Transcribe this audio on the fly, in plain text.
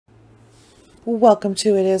Welcome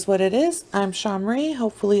to It Is What It Is. I'm Shamri.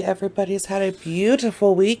 Hopefully everybody's had a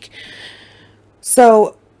beautiful week.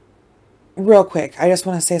 So, real quick, I just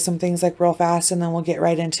want to say some things like real fast and then we'll get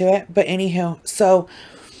right into it. But anywho, so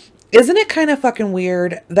isn't it kind of fucking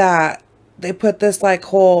weird that they put this like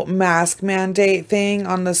whole mask mandate thing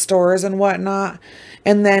on the stores and whatnot?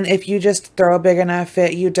 And then if you just throw a big enough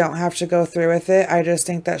fit, you don't have to go through with it. I just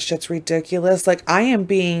think that shit's ridiculous. Like, I am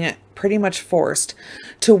being pretty much forced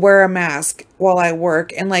to wear a mask while I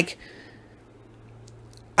work. And like,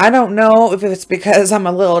 I don't know if it's because I'm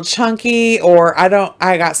a little chunky or I got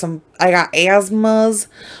asthmas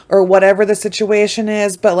or whatever the situation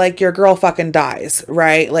is, but like your girl fucking dies,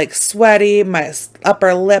 right? Like sweaty, my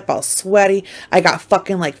upper lip all sweaty. I got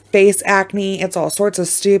fucking like face acne. It's all sorts of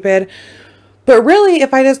stupid. But really,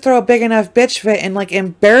 if I just throw a big enough bitch fit and like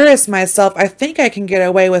embarrass myself, I think I can get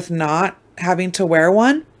away with not having to wear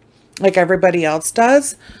one like everybody else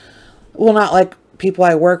does. Well, not like people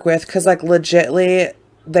I work with, because like legitly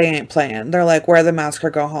they ain't playing. They're like, wear the mask or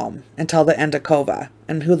go home until the end of Kova.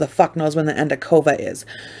 And who the fuck knows when the end of Kova is.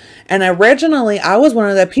 And originally I was one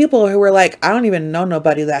of the people who were like, I don't even know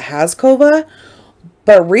nobody that has Kova.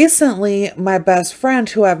 But recently, my best friend,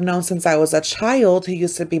 who I've known since I was a child, who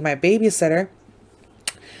used to be my babysitter,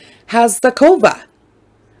 has the Kova.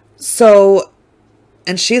 So,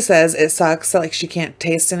 and she says it sucks. Like, she can't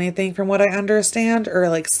taste anything from what I understand. Or,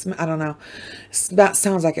 like, I don't know. That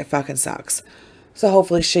sounds like it fucking sucks. So,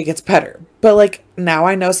 hopefully she gets better. But, like, now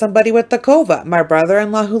I know somebody with the Kova. My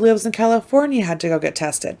brother-in-law who lives in California had to go get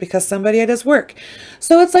tested because somebody at his work.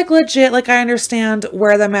 So, it's, like, legit. Like, I understand,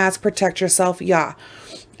 wear the mask, protect yourself. Yeah.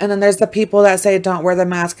 And then there's the people that say, don't wear the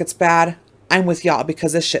mask, it's bad. I'm with y'all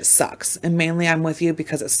because this shit sucks. And mainly I'm with you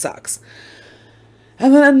because it sucks.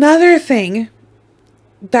 And then another thing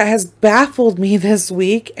that has baffled me this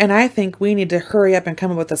week, and I think we need to hurry up and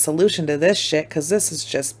come up with a solution to this shit, because this is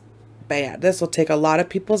just bad. This will take a lot of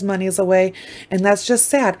people's monies away, and that's just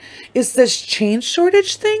sad. Is this change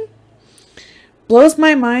shortage thing? Blows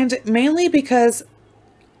my mind, mainly because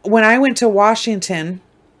when I went to Washington,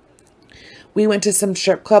 we went to some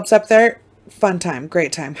strip clubs up there. Fun time,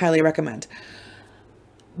 great time, highly recommend.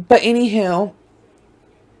 But anywho,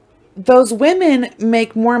 those women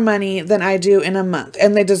make more money than I do in a month,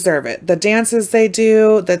 and they deserve it. The dances they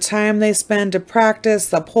do, the time they spend to practice,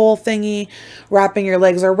 the pole thingy, wrapping your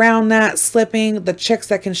legs around that, slipping, the chicks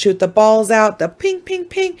that can shoot the balls out, the ping, ping,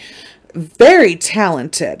 ping. Very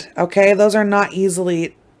talented, okay? Those are not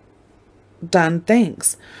easily done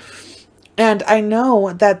things. And I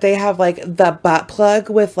know that they have like the butt plug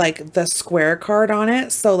with like the square card on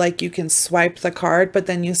it. So like you can swipe the card, but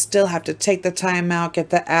then you still have to take the time out, get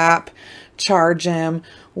the app, charge him,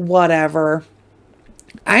 whatever.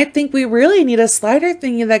 I think we really need a slider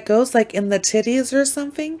thingy that goes like in the titties or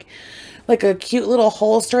something. Like a cute little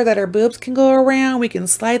holster that our boobs can go around. We can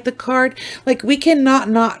slide the card. Like we cannot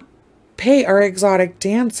not pay our exotic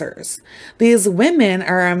dancers. These women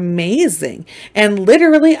are amazing. And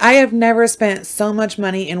literally, I have never spent so much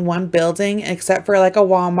money in one building except for like a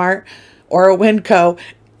Walmart or a Winco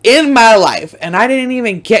in my life. And I didn't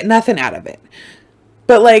even get nothing out of it.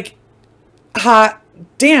 But like, hot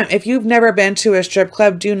damn, if you've never been to a strip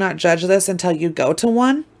club, do not judge this until you go to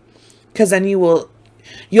one. Because then you'll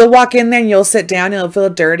walk in there and you'll sit down and you'll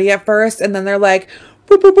feel dirty at first. And then they're like,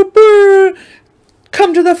 boo, boo, boo, boo,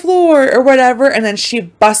 come to the floor or whatever, and then she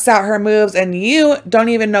busts out her moves and you don't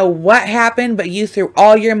even know what happened, but you threw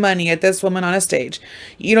all your money at this woman on a stage.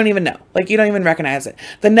 You don't even know. Like, you don't even recognize it.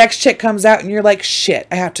 The next chick comes out and you're like, shit,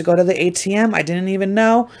 I have to go to the ATM. I didn't even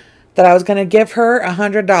know that I was going to give her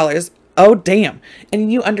 $100. Oh, damn.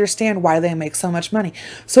 And you understand why they make so much money.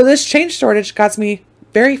 So this change shortage got me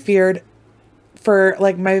very feared for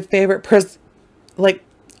like my favorite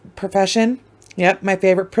profession. Yep, my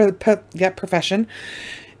favorite profession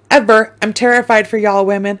ever. I'm terrified for y'all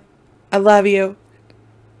women. I love you.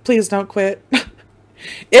 Please don't quit.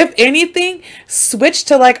 If anything, switch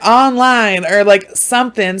to like online or like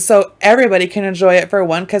something so everybody can enjoy it for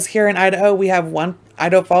one. Because here in Idaho,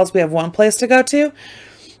 Idaho Falls, we have one place to go to.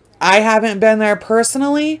 I haven't been there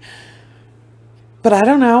personally, but I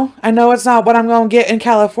don't know. I know it's not what I'm going to get in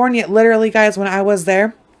California. Literally, guys, when I was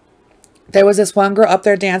there, there was this one girl up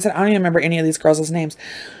there dancing. I don't even remember any of these girls' names.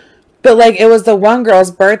 But like it was the one girl's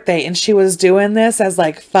birthday and she was doing this as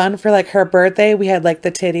like fun for like her birthday. We had like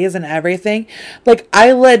the titties and everything. Like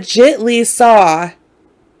I legitly saw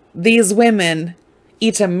these women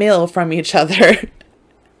eat a meal from each other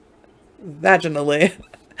vaginally.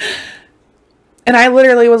 And I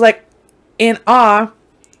literally was like in awe,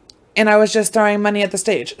 and I was just throwing money at the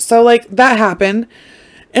stage. So like that happened.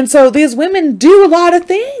 And so these women do a lot of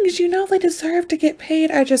things. You know, they deserve to get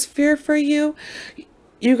paid. I just fear for you.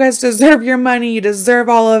 You guys deserve your money. You deserve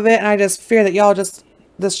all of it. And I just fear that y'all just,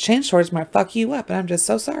 this change shortage might fuck you up. And I'm just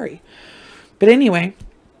so sorry. But anyway,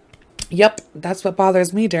 yep, that's what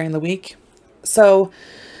bothers me during the week. So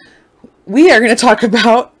we are going to talk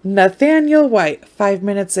about Nathaniel White 5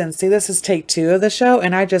 minutes in. See, this is take 2 of the show.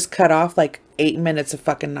 And I just cut off like 8 minutes of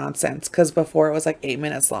fucking nonsense. Because before it was like 8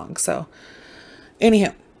 minutes long. So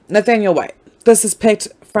anyhow, Nathaniel White. This is picked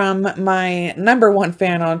from my #1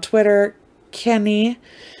 fan on Twitter, Kenny.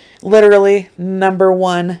 Literally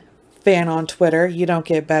 #1 fan on Twitter. You don't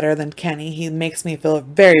get better than Kenny. He makes me feel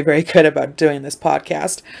very, very good about doing this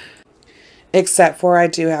podcast. Except for I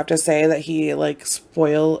do have to say that he like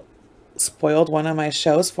spoiled one of my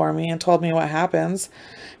shows for me and told me what happens.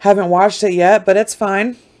 Haven't watched it yet, but it's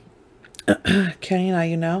fine. Kenny, now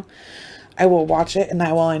you know. I will watch it and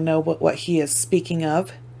now I know what he is speaking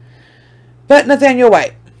of. But Nathaniel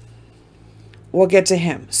White, we'll get to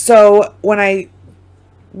him. So when I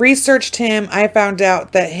researched him, I found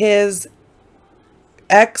out that his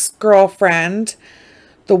ex-girlfriend,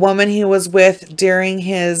 the woman he was with during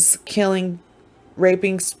his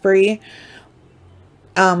raping spree,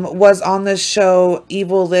 was on the show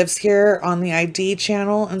Evil Lives Here on the ID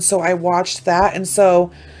channel. And so I watched that. And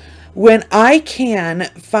so when I can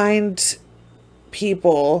find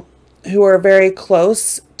people who are very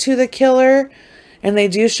close to the killer and they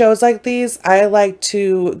do shows like these, I like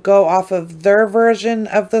to go off of their version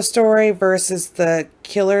of the story versus the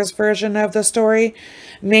killer's version of the story,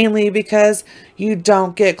 mainly because you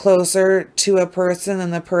don't get closer to a person than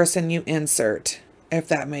the person you insert, if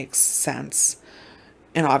that makes sense.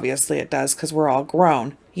 And obviously it does, because we're all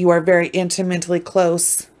grown. You are very intimately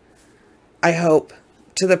close, I hope,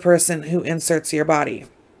 to the person who inserts your body.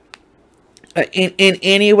 In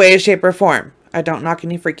any way, shape, or form. I don't knock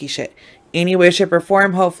any freaky shit. Any way, shape, or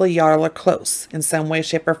form, hopefully y'all are close in some way,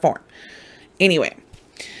 shape, or form. Anyway,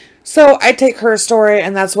 so I take her story,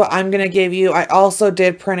 and that's what I'm going to give you. I also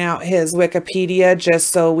did print out his Wikipedia just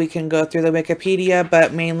so we can go through the Wikipedia,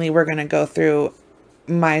 but mainly we're going to go through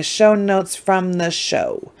my show notes from the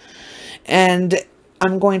show. And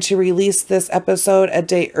I'm going to release this episode a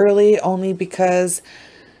day early only because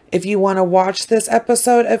if you want to watch this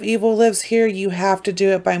episode of Evil Lives Here, you have to do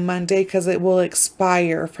it by Monday because it will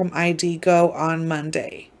expire from IDgo on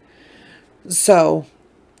Monday. So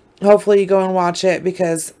hopefully you go and watch it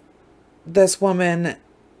because this woman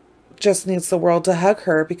just needs the world to hug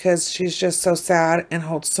her because she's just so sad and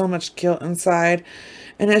holds so much guilt inside.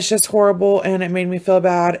 And it's just horrible and it made me feel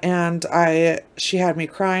bad. And she had me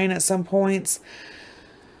crying at some points.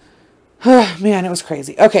 Oh, man, it was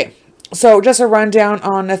crazy. Okay. So just a rundown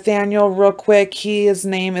on Nathaniel real quick. His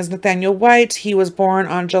name is Nathaniel White. He was born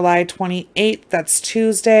on July 28th. That's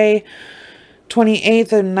Tuesday,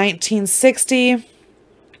 28th of 1960.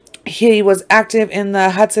 He was active in the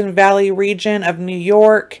Hudson Valley region of New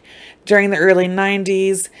York during the early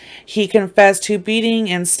 90s. He confessed to beating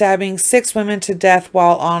and stabbing 6 women to death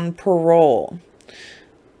while on parole.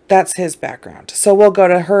 That's his background. So we'll go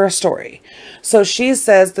to her story. So she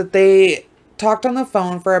says that they talked on the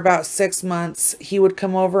phone for about 6 months. He would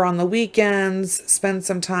come over on the weekends, spend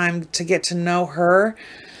some time to get to know her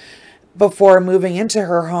before moving into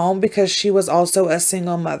her home because she was also a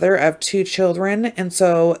single mother of 2 children. And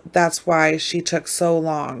so that's why she took so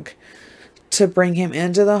long to bring him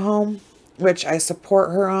into the home, which I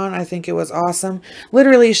support her on. I think it was awesome.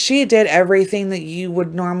 Literally, she did everything that you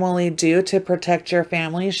would normally do to protect your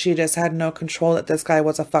family. She just had no control that this guy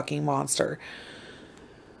was a fucking monster.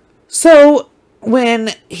 So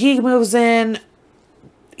when he moves in,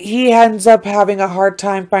 he ends up having a hard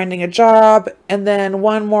time finding a job. And then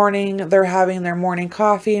one morning they're having their morning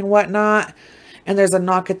coffee and whatnot. And there's a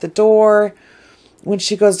knock at the door. When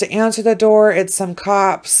she goes to answer the door, it's some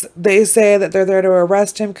cops. They say that they're there to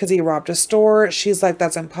arrest him because he robbed a store. She's like,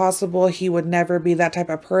 that's impossible. He would never be that type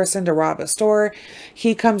of person to rob a store.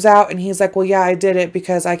 He comes out and he's like, well, yeah, I did it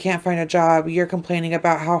because I can't find a job. You're complaining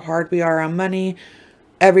about how hard we are on money.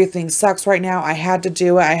 Everything sucks right now. I had to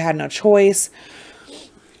do it. I had no choice.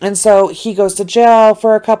 And so he goes to jail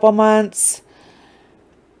for a couple months.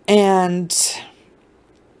 And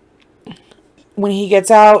when he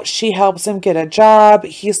gets out, she helps him get a job.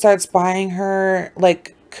 He starts buying her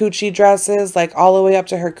like coochie dresses, like all the way up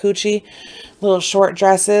to her coochie, little short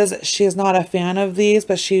dresses. She's not a fan of these,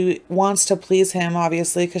 but she wants to please him,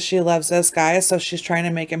 obviously, because she loves this guy. So she's trying to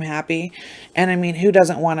make him happy. And I mean, who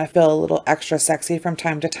doesn't want to feel a little extra sexy from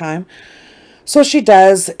time to time? So she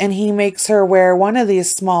does, and he makes her wear one of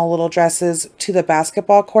these small little dresses to the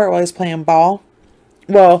basketball court while he's playing ball.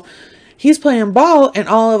 Well, he's playing ball, and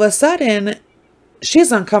all of a sudden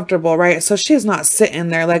she's uncomfortable, right? So she's not sitting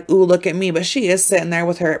there like, ooh, look at me, but she is sitting there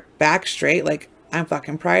with her back straight, like, I'm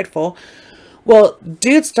fucking prideful. Well,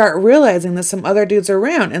 dudes start realizing that some other dudes are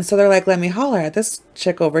around, and so they're like, let me holler at this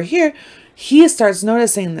chick over here. He starts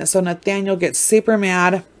noticing this, so Nathaniel gets super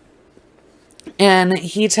mad, and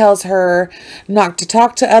he tells her not to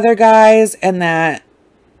talk to other guys and that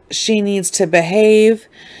she needs to behave.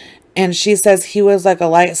 And she says he was like a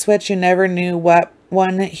light switch. You never knew what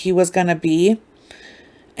one he was going to be.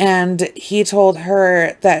 And he told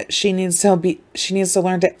her that she needs to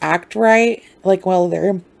learn to act right, like while they're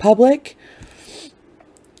in public.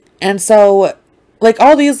 And so, like,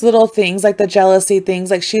 all these little things, like the jealousy things,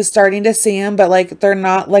 like she's starting to see them, but like they're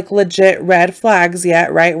not like legit red flags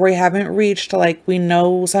yet, right? We haven't reached, like, we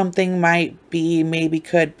know something might be, maybe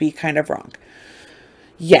could be kind of wrong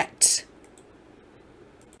yet.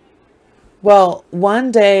 Well,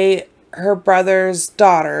 one day her brother's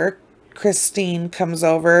daughter, Christine, comes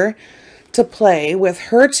over to play with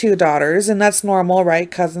her two daughters, and that's normal, right?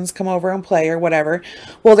 Cousins come over and play or whatever.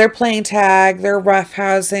 Well, they're playing tag, they're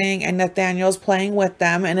roughhousing, and Nathaniel's playing with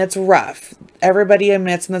them, and it's rough. Everybody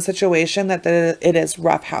admits in the situation that it is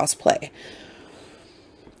rough house play.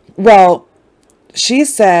 Well, she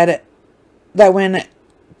said that when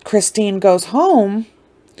Christine goes home,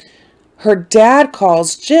 her dad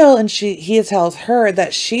calls Jill, and he tells her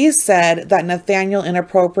that she said that Nathaniel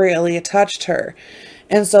inappropriately touched her.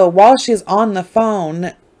 And so while she's on the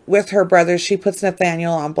phone with her brother, she puts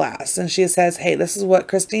Nathaniel on blast. And she says, hey, this is what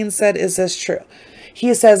Christine said. Is this true?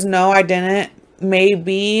 He says, no, I didn't.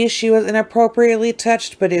 Maybe she was inappropriately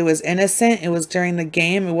touched, but it was innocent. It was during the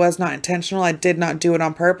game. It was not intentional. I did not do it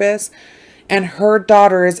on purpose. And her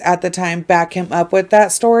daughters at the time back him up with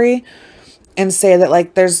that story and say that,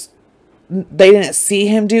 like, they didn't see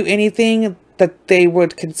him do anything that they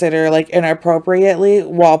would consider like inappropriately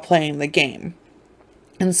while playing the game.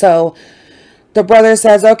 And so the brother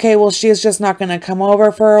says, okay, well, she's just not going to come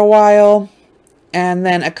over for a while. And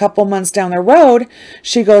then a couple months down the road,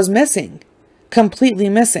 she goes missing, completely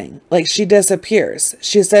missing. Like, she disappears.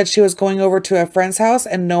 She said she was going over to a friend's house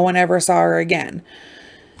and no one ever saw her again.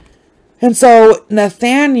 And so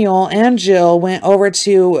Nathaniel and Jill went over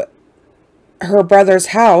to her brother's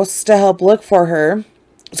house to help look for her.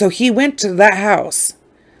 So he went to that house,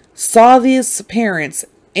 saw these parents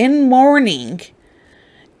in mourning,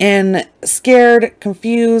 and scared,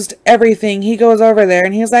 confused, everything. He goes over there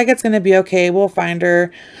and he's like, it's going to be okay. We'll find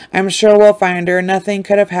her. I'm sure we'll find her. Nothing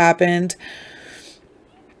could have happened.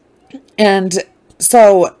 And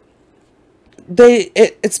so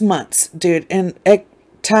it's months, dude. And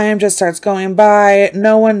time just starts going by.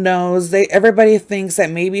 No one knows. Everybody thinks that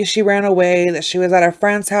maybe she ran away, that she was at a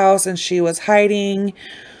friend's house and she was hiding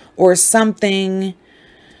or something.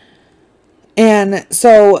 And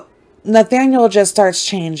so Nathaniel just starts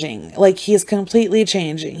changing. Like, he's completely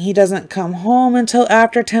changing. He doesn't come home until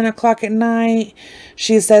after 10 o'clock at night.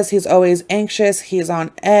 She says he's always anxious. He's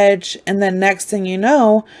on edge. And then next thing you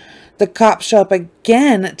know, the cops show up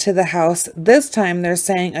again to the house. This time they're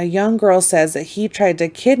saying a young girl says that he tried to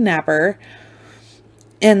kidnap her,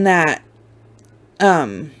 and that,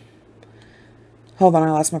 hold on, I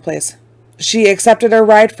lost my place. She accepted a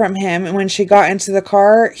ride from him, and when she got into the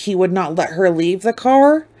car, he would not let her leave the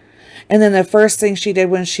car. And then the first thing she did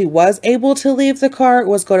when she was able to leave the car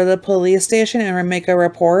was go to the police station and make a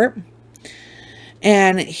report.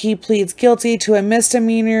 And he pleads guilty to a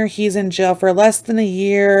misdemeanor. He's in jail for less than a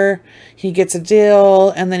year. He gets a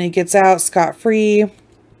deal, and then he gets out scot-free.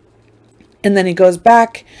 And then he goes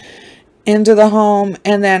back into the home,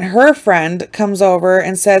 and then her friend comes over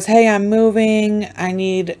and says, hey, I'm moving. I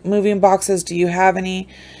need moving boxes. Do you have any?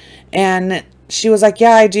 And she was like,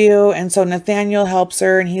 yeah, I do. And so Nathaniel helps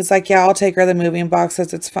her, and he's like, yeah, I'll take her the moving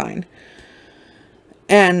boxes. It's fine.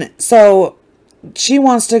 And so she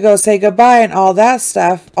wants to go say goodbye and all that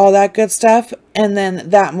stuff, all that good stuff. And then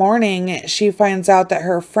that morning, she finds out that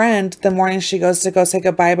her friend, the morning she goes to go say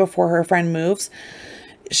goodbye before her friend moves,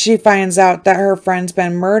 she finds out that her friend's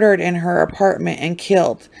been murdered in her apartment and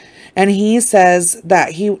killed. And he says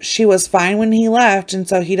that she was fine when he left, and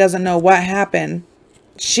so he doesn't know what happened.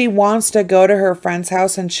 She wants to go to her friend's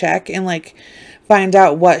house and check and, like, find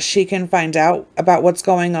out what she can find out about what's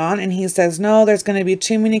going on. And he says, no, there's going to be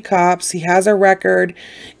too many cops. He has a record,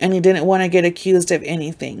 and he didn't want to get accused of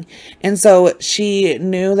anything. And so she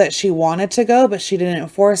knew that she wanted to go, but she didn't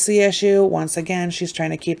force the issue. Once again, she's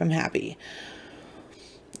trying to keep him happy.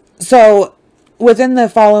 So within the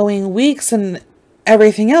following weeks and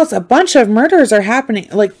everything else, a bunch of murders are happening.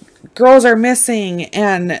 Like, girls are missing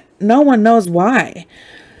and no one knows why.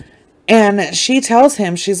 And she tells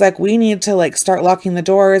him, she's like, we need to like start locking the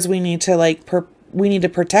doors. We need to like, we need to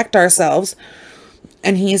protect ourselves.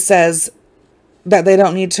 And he says that they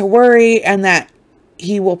don't need to worry and that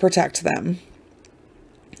he will protect them.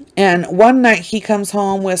 And one night he comes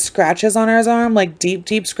home with scratches on his arm, like deep,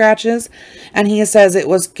 deep scratches. And he says it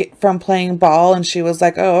was from playing ball. And she was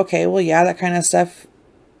like, oh, okay, well, yeah, that kind of stuff.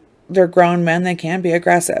 They're grown men. They can be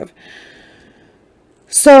aggressive.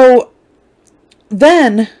 So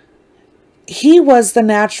then he was the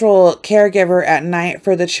natural caregiver at night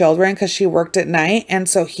for the children because she worked at night. And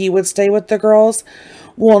so he would stay with the girls.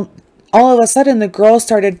 Well, all of a sudden the girls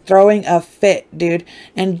started throwing a fit, dude,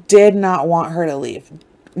 and did not want her to leave.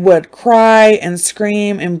 Would cry and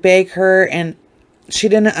scream and beg her, and she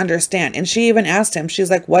didn't understand. And she even asked him, she's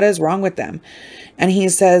like, what is wrong with them? And he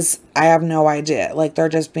says, I have no idea. Like, they're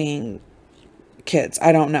just being kids.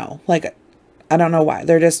 I don't know. Like, I don't know why.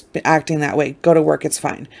 They're just acting that way. Go to work. It's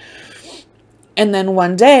fine. And then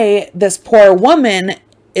one day, this poor woman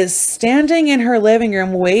is standing in her living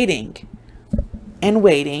room waiting and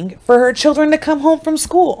waiting for her children to come home from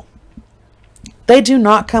school. They do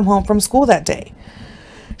not come home from school that day.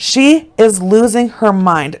 She is losing her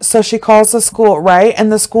mind. So she calls the school, right?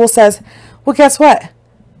 And the school says, well, guess what?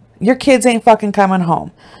 Your kids ain't fucking coming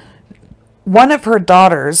home. One of her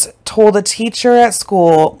daughters told a teacher at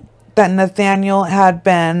school that Nathaniel had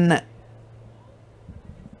been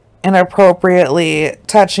inappropriately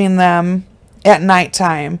touching them at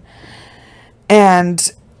nighttime,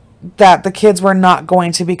 and that the kids were not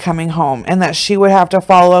going to be coming home, and that she would have to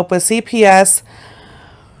follow up with CPS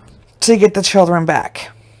to get the children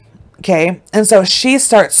back. Okay. And so she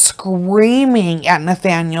starts screaming at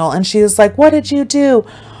Nathaniel, and she's like, what did you do?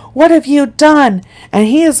 What have you done? And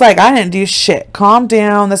he is like, I didn't do shit. Calm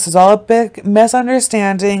down. This is all a big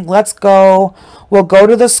misunderstanding. Let's go. We'll go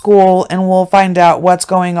to the school and we'll find out what's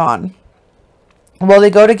going on. Well, they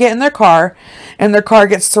go to get in their car, and their car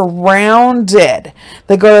gets surrounded.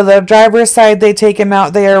 They go to the driver's side. They take him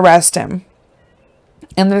out. They arrest him.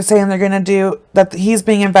 And they're saying they're going to do that. He's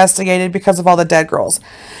being investigated because of all the dead girls.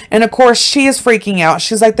 And of course, she is freaking out.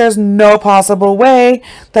 She's like, there's no possible way.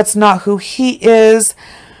 That's not who he is.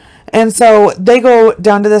 And so they go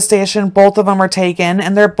down to the station. Both of them are taken,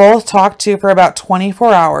 and they're both talked to for about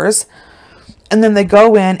 24 hours. And then they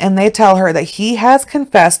go in and they tell her that he has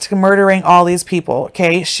confessed to murdering all these people.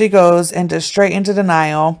 Okay. She goes straight into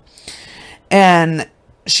denial, and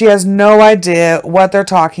she has no idea what they're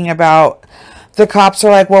talking about. The cops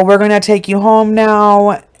are like, well, we're going to take you home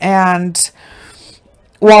now. And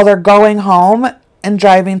while they're going home and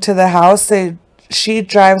driving to the house, she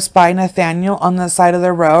drives by Nathaniel on the side of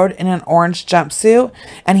the road in an orange jumpsuit.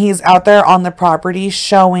 And he's out there on the property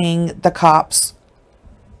showing the cops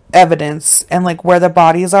evidence and like where the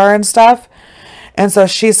bodies are and stuff. And so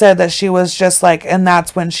she said that she was just like, and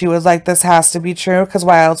that's when she was like, this has to be true, because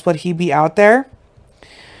why else would he be out there?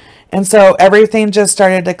 And so everything just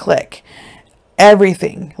started to click.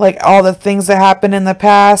 Everything, like all the things that happened in the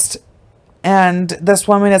past, and this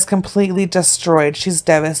woman is completely destroyed. She's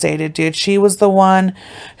devastated, dude. She was the one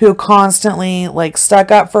who constantly like stuck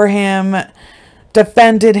up for him,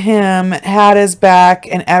 defended him, had his back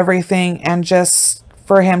and everything, and just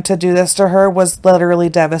for him to do this to her was literally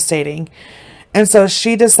devastating. And so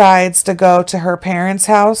she decides to go to her parents'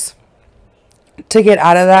 house to get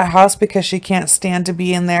out of that house because she can't stand to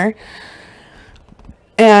be in there.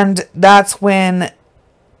 And that's when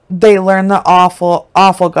they learn the awful,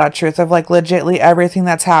 awful God truth of like legitly everything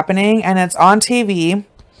that's happening. And it's on TV.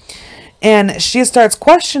 And she starts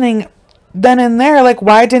questioning then and there, like,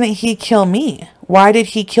 why didn't he kill me? Why did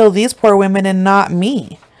he kill these poor women and not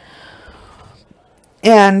me?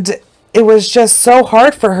 And it was just so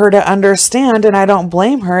hard for her to understand. And I don't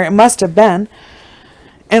blame her. It must have been.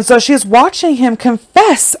 And so she's watching him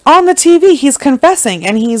confess on the TV. He's confessing,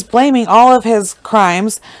 and he's blaming all of his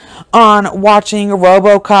crimes on watching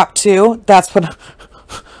RoboCop 2. That's what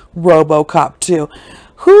RoboCop 2.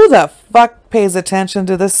 Who the fuck pays attention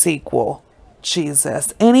to the sequel?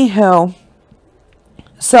 Jesus. Anywho,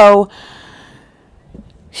 so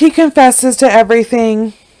he confesses to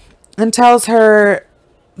everything and tells her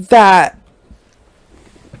that,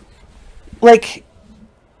 like,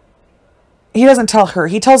 he doesn't tell her.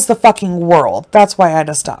 He tells the fucking world. That's why I had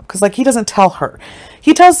to stop. Because, like, he doesn't tell her.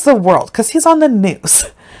 He tells the world, because he's on the news,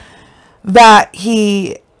 that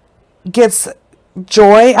he gets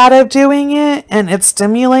joy out of doing it, and it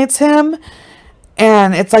stimulates him,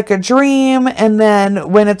 and it's like a dream, and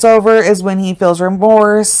then when it's over is when he feels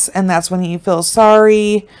remorse, and that's when he feels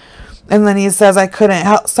sorry, and then he says, I couldn't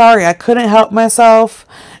help myself,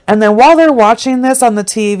 And then while they're watching this on the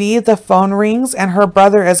TV, the phone rings and her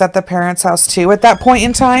brother is at the parents' house too at that point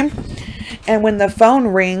in time. And when the phone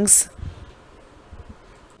rings,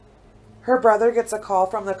 her brother gets a call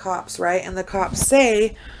from the cops, right? And the cops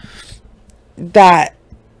say that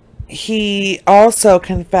he also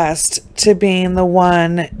confessed to being the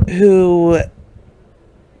one who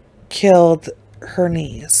killed her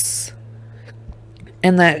niece.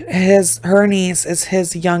 And that her niece is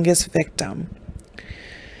his youngest victim.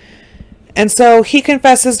 And so he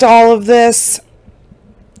confesses to all of this.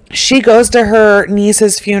 She goes to her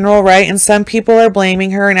niece's funeral, right? And some people are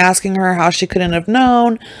blaming her and asking her how she couldn't have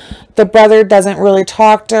known. The brother doesn't really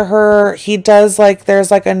talk to her. He does, like, there's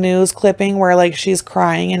like a news clipping where like she's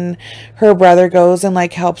crying and her brother goes and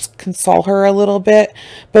like helps console her a little bit.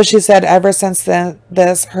 But she said ever since then,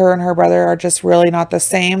 her and her brother are just really not the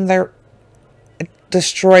same. They're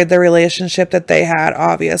destroyed the relationship that they had,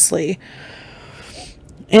 obviously.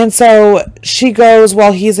 And so she goes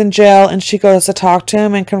while he's in jail and she goes to talk to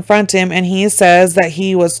him and confront him. And he says that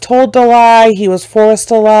he was told to lie. He was forced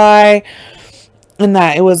to lie. And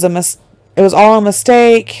that it was all a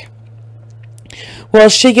mistake. Well,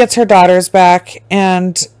 she gets her daughters back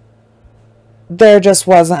and there just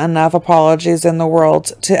wasn't enough apologies in the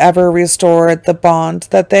world to ever restore the bond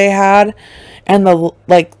that they had and the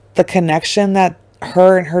connection that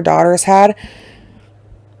her and her daughters had.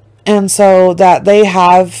 And so that they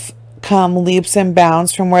have come leaps and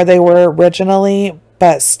bounds from where they were originally,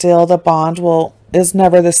 but still the bond is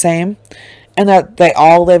never the same. And that they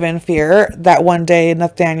all live in fear that one day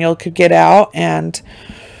Nathaniel could get out, and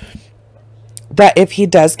that if he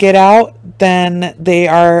does get out, then they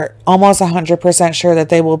are almost 100% sure that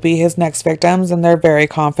they will be his next victims, and they're very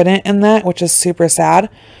confident in that, which is super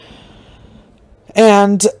sad.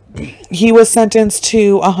 And he was sentenced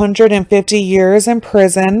to 150 years in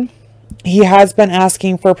prison. He has been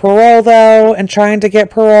asking for parole, though, and trying to get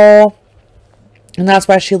parole. And that's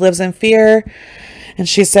why she lives in fear. And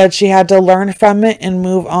she said she had to learn from it and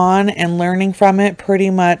move on. And learning from it pretty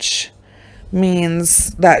much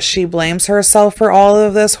means that she blames herself for all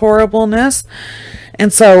of this horribleness.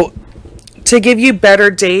 And so to give you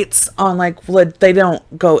better dates on, like, they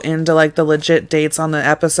don't go into, like, the legit dates on the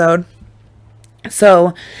episode.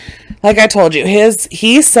 So, like I told you,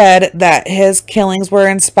 he said that his killings were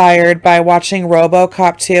inspired by watching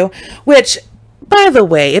RoboCop 2, which, by the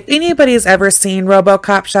way, if anybody's ever seen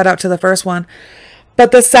RoboCop, shout out to the first one.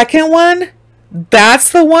 But the second one,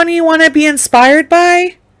 that's the one you want to be inspired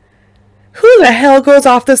by? Who the hell goes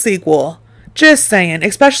off the sequel? Just saying.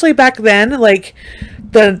 Especially back then, like,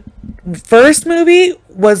 the first movie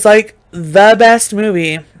was, like, the best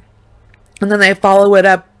movie. And then they follow it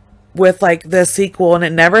up with like the sequel, and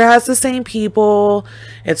it never has the same people.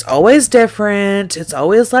 It's always different. It's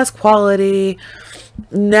always less quality.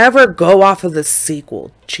 Never go off of the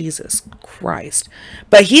sequel. Jesus Christ.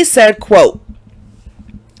 But he said, quote,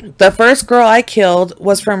 "The first girl I killed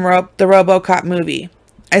was from the RoboCop movie.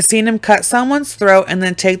 I seen him cut someone's throat and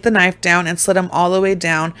then take the knife down and slit them all the way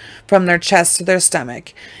down from their chest to their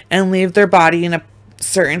stomach and leave their body in a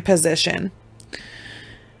certain position.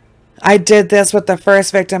 I did this with the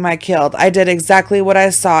first victim I killed. I did exactly what I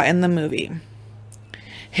saw in the movie."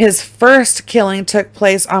 His first killing took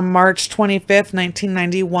place on March 25th,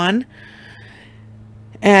 1991.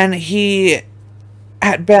 And he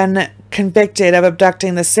had been convicted of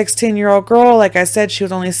abducting the 16-year-old girl. Like I said, she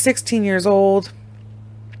was only 16 years old.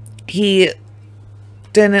 He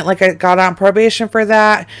didn't, got on probation for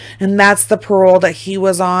that. And that's the parole that he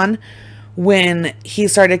was on when he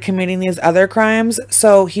started committing these other crimes.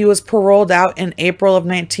 So he was paroled out in April of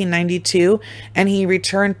 1992, and he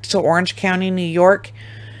returned to Orange County, New York.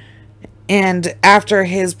 And after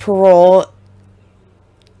his parole,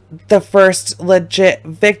 the first legit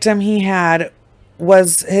victim he had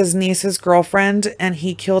was his niece's girlfriend, and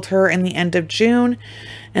he killed her in the end of June,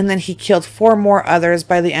 and then he killed 4 more others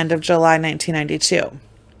by the end of July 1992.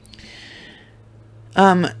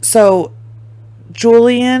 So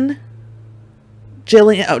Jillian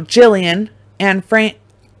and Frank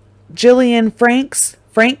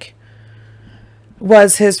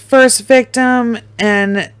was his first victim,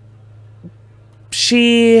 and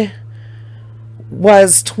she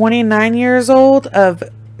was 29 years old of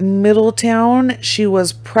Middletown. She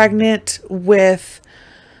was pregnant with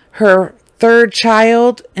her 3rd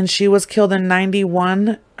child, and she was killed in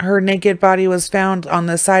 91. Her naked body was found on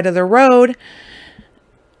the side of the road.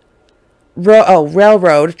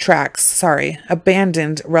 Railroad tracks,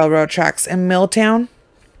 abandoned railroad tracks in Middletown.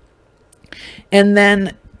 And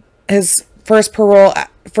then his first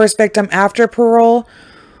victim after parole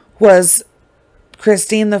was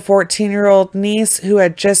Christine, the 14-year-old niece who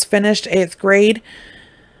had just finished 8th grade.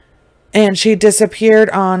 And she disappeared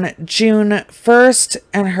on June 1st,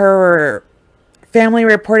 and her family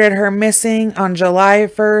reported her missing on July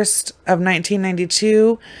 1st of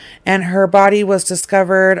 1992, and her body was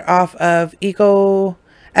discovered off of Echo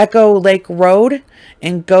Lake Road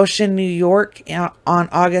in Goshen, New York on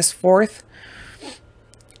August 4th.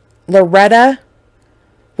 Loretta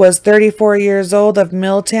was 34 years old of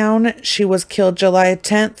Middletown. She was killed July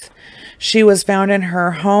 10th. She was found in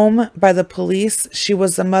her home by the police. She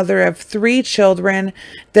was the mother of 3 children.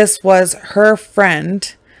 This was her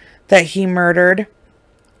friend that he murdered.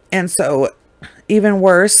 And so, even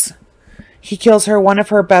worse, he kills one of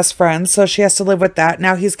her best friends. So she has to live with that.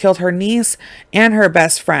 Now he's killed her niece and her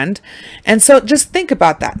best friend. And so just think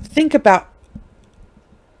about that. Think about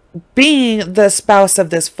being the spouse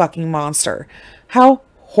of this fucking monster. How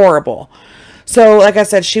horrible. So, like I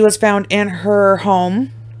said, she was found in her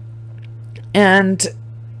home. And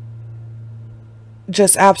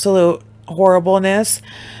just absolute horribleness.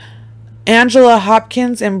 Angela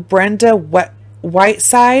Hopkins and Brenda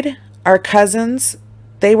Whiteside are cousins.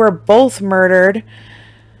 They were both murdered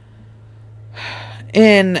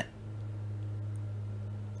in...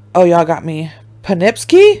 Oh, y'all got me.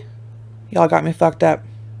 Poughkeepsie? Y'all got me fucked up.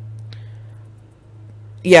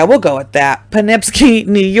 Yeah, we'll go with that. Poughkeepsie,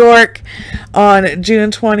 New York on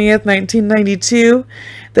June 20th, 1992.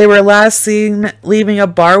 They were last seen leaving a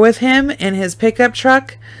bar with him in his pickup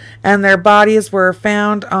truck, and their bodies were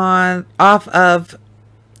found off of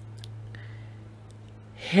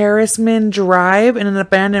Harrisman Drive in an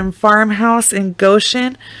abandoned farmhouse in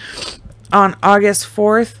Goshen on August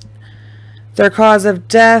 4th. Their cause of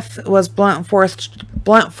death was blunt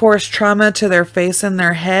force trauma to their face and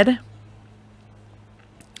their head.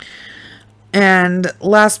 And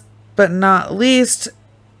last but not least,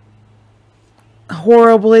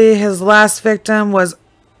 horribly, his last victim was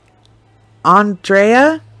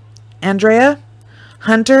Andrea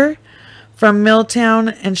Hunter from Middletown,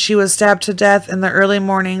 and she was stabbed to death in the early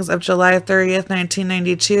mornings of July 30th,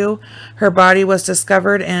 1992. Her body was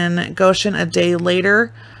discovered in Goshen a day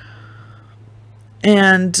later,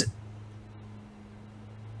 and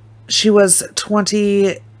she was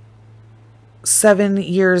 27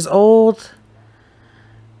 years old.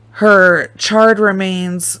 Her charred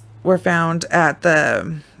remains were found at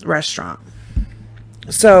the restaurant.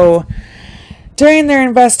 So, during their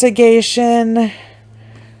investigation,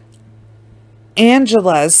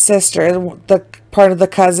 Angela's sister, the part of the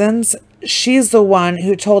cousins, she's the one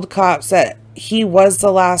who told cops that he was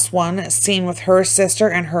the last one seen with her sister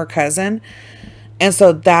and her cousin. And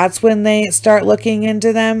so that's when they start looking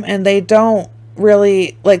into them, and they don't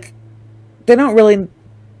really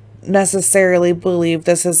necessarily believe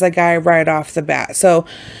this is the guy right off the bat. So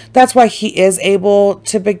that's why he is able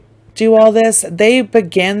to do all this. They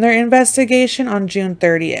begin their investigation on June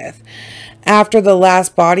 30th. After the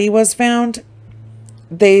last body was found,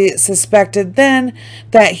 they suspected then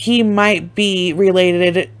that he might be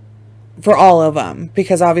related for all of them,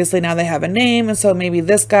 because obviously now they have a name, and so maybe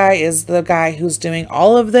this guy is the guy who's doing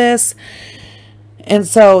all of this. And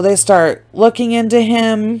so they start looking into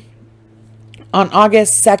him. On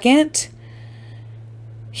August 2nd,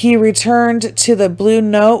 he returned to the Blue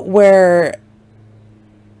Note where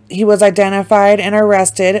he was identified and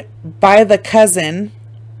arrested by the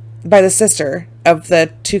sister of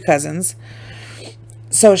the 2 cousins.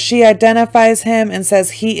 So she identifies him and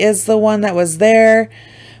says he is the one that was there.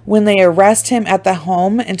 When they arrest him at the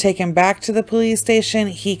home and take him back to the police station,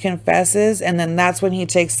 he confesses, and then that's when he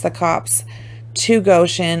takes the cops to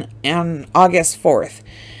Goshen on August 4th.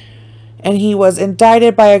 And he was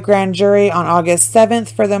indicted by a grand jury on August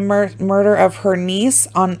 7th for the murder of her niece.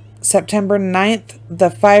 On September 9th,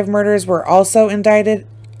 the 5 murders were also added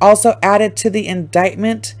to the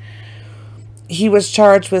indictment. He was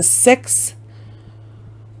charged with 6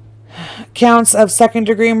 counts of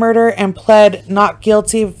second-degree murder and pled not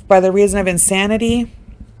guilty by the reason of insanity.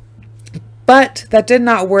 But that did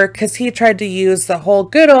not work because he tried to use the whole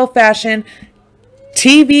good old-fashioned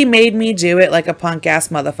TV made me do it like a punk-ass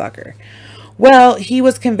motherfucker. Well, he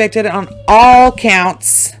was convicted on all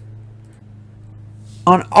counts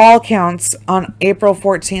on April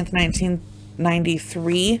 14th,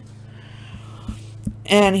 1993.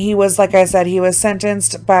 And he was, like I said, he was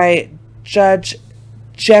sentenced by Judge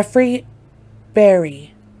Jeffrey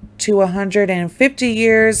Berry to 150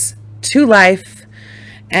 years to life,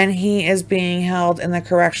 and he is being held in the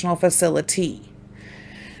correctional facility.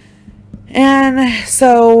 And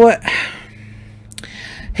so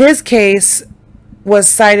his case was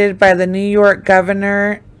cited by the New York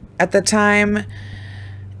governor at the time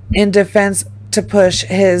in defense to push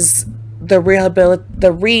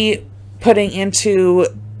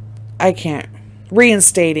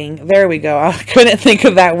reinstating, there we go, I couldn't think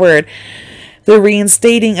of that word, the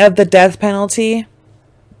reinstating of the death penalty,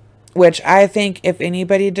 which I think if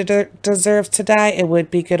anybody deserves to die, it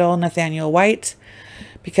would be good old Nathaniel White,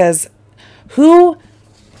 because who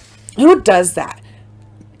does that?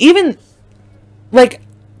 Even, like,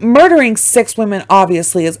 murdering 6 women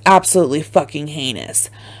obviously is absolutely fucking heinous.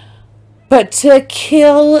 But to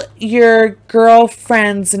kill your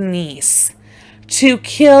girlfriend's niece, to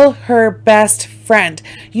kill her best friend,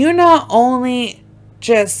 you not only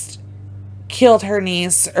just killed her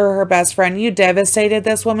niece or her best friend, you devastated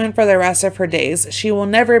this woman for the rest of her days. She will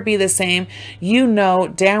never be the same. You know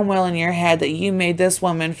damn well in your head that you made this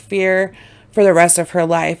woman fear for the rest of her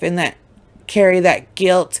life, and that carry that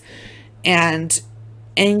guilt and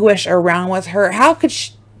anguish around with her. How could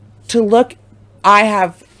she, to look, I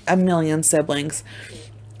have a million siblings,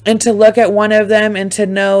 and to look at one of them and to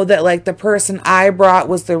know that, like, the person I brought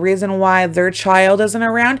was the reason why their child isn't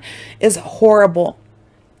around is horrible.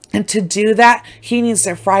 And to do that, he needs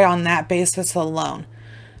to fry on that basis alone.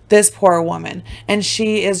 This poor woman. And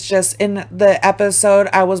she is just, in the episode,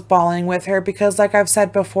 I was bawling with her because, like I've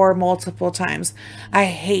said before multiple times, I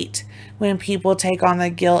hate when people take on the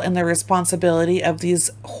guilt and the responsibility of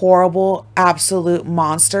these horrible, absolute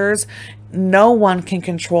monsters. No one can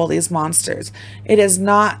control these monsters. It is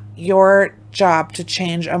not your job to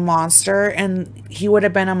change a monster, and he would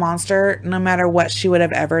have been a monster no matter what she would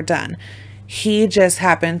have ever done. He just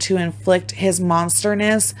happened to inflict his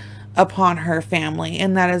monsterness upon her family,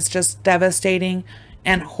 and that is just devastating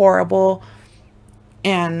and horrible.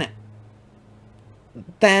 And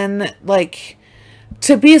then, like,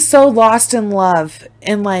 to be so lost in love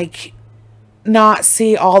and, like, not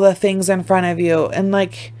see all the things in front of you, and,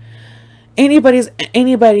 like,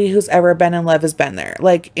 anybody who's ever been in love has been there.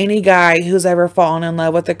 Like, any guy who's ever fallen in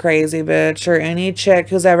love with a crazy bitch, or any chick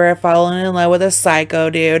who's ever fallen in love with a psycho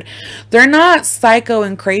dude, they're not psycho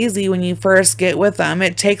and crazy when you first get with them.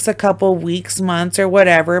 It takes a couple weeks, months, or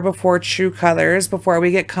whatever before true colors, before we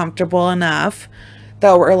get comfortable enough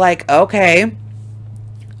that we're like, okay,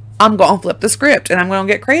 I'm going to flip the script and I'm going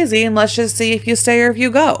to get crazy, and let's just see if you stay or if you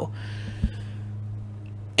go.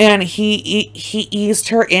 And he eased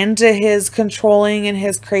her into his controlling and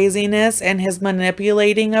his craziness and his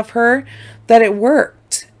manipulating of her, that it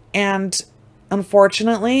worked. And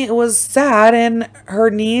unfortunately, it was sad, and her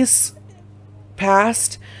niece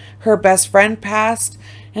passed, her best friend passed,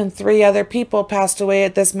 and 3 other people passed away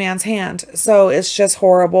at this man's hand. So it's just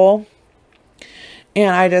horrible.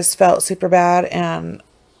 And I just felt super bad. And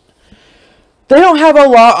they don't have a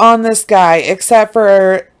lot on this guy, except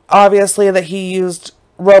for obviously that he used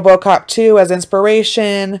RoboCop 2 as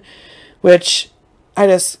inspiration, which I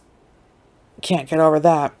just can't get over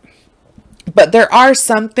that. But there are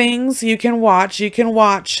some things you can watch. You can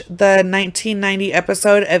watch the 1990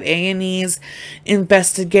 episode of A&E's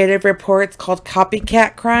investigative reports called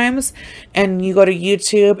Copycat Crimes, and you go to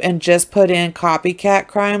YouTube and just put in Copycat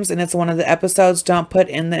Crimes, and it's one of the episodes. Don't put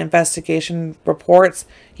in the investigation reports.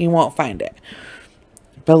 You won't find it.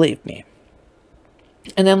 Believe me.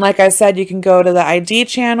 And then, like I said, you can go to the ID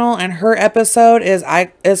channel, and her episode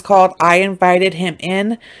is called I Invited Him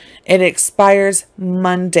In. It expires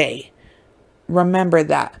Monday. Remember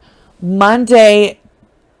that. Monday,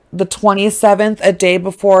 the 27th, a day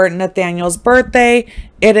before Nathaniel's birthday,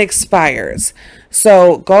 it expires.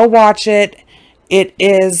 So go watch it. It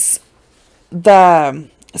is the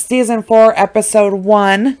season 4, episode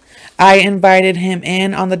 1. I Invited Him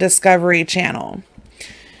In, on the Discovery Channel.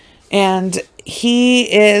 And he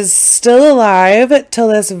is still alive till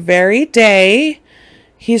this very day.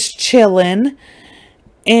 He's chilling.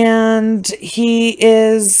 And he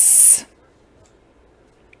is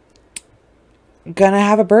gonna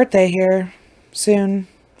have a birthday here soon.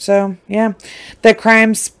 So, yeah. The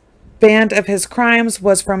crime span of his crimes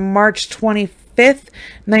was from March 25th,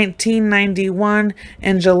 1991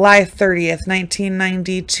 and July 30th,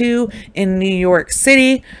 1992 in New York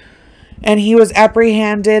City. And he was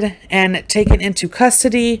apprehended and taken into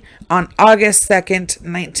custody on August 2nd,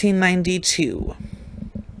 1992.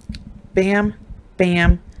 Bam,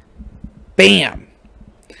 bam, bam.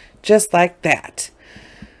 Just like that.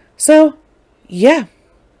 So, yeah.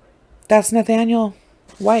 That's Nathaniel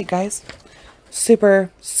White, guys.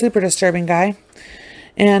 Super, super disturbing guy.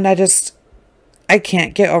 And I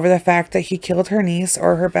can't get over the fact that he killed her niece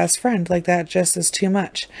or her best friend. Like, that just is too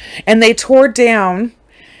much. And they tore down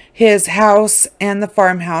his house and the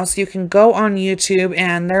farmhouse. You can go on YouTube,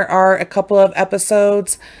 and there are a couple of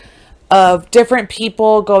episodes of different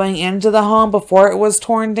people going into the home before it was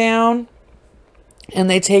torn down. And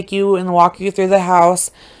they take you and walk you through the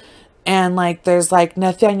house. And like, there's like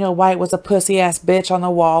Nathaniel White was a pussy ass bitch on the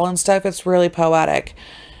wall and stuff. It's really poetic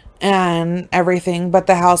and everything. But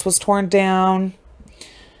the house was torn down.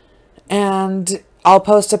 And I'll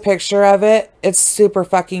post a picture of it. It's super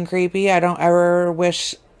fucking creepy. I don't ever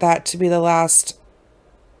wish that to be the last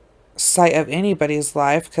sight of anybody's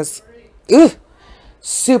life. Because, ugh,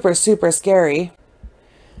 super, super scary.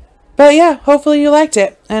 But yeah, hopefully you liked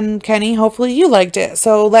it. And Kenny, hopefully you liked it.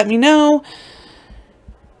 So let me know.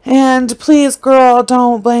 And please, girl,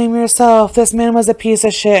 don't blame yourself. This man was a piece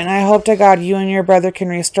of shit. And I hope to God you and your brother can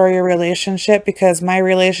restore your relationship. Because my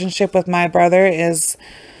relationship with my brother is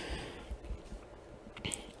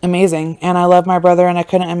amazing. And I love my brother. And I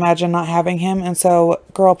couldn't imagine not having him. And so,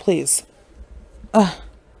 girl, please. Ugh.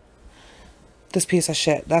 This piece of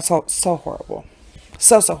shit. That's all, so horrible.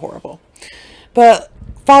 So horrible. But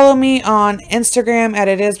follow me on Instagram at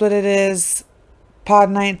itiswhatitis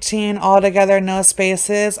pod19, all together, no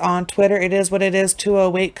spaces. On Twitter, it is what it is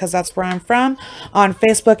 208, because that's where I'm from. On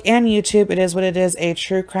Facebook and YouTube, it is what it is, a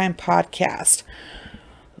true crime podcast.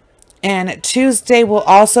 And Tuesday will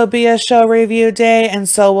also be a show review day, and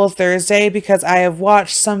so will Thursday, because I have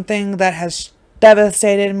watched something that has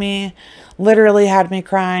devastated me, literally had me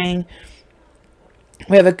crying.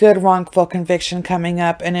 We have a good wrongful conviction coming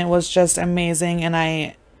up, and it was just amazing, and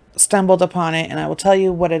I stumbled upon it, and I will tell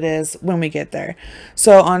you what it is when we get there.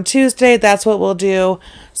 So on Tuesday, that's what we'll do.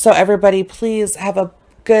 So everybody, please have a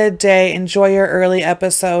good day. Enjoy your early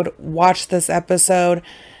episode. Watch this episode.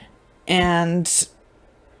 And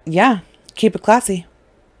yeah, keep it classy.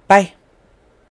 Bye.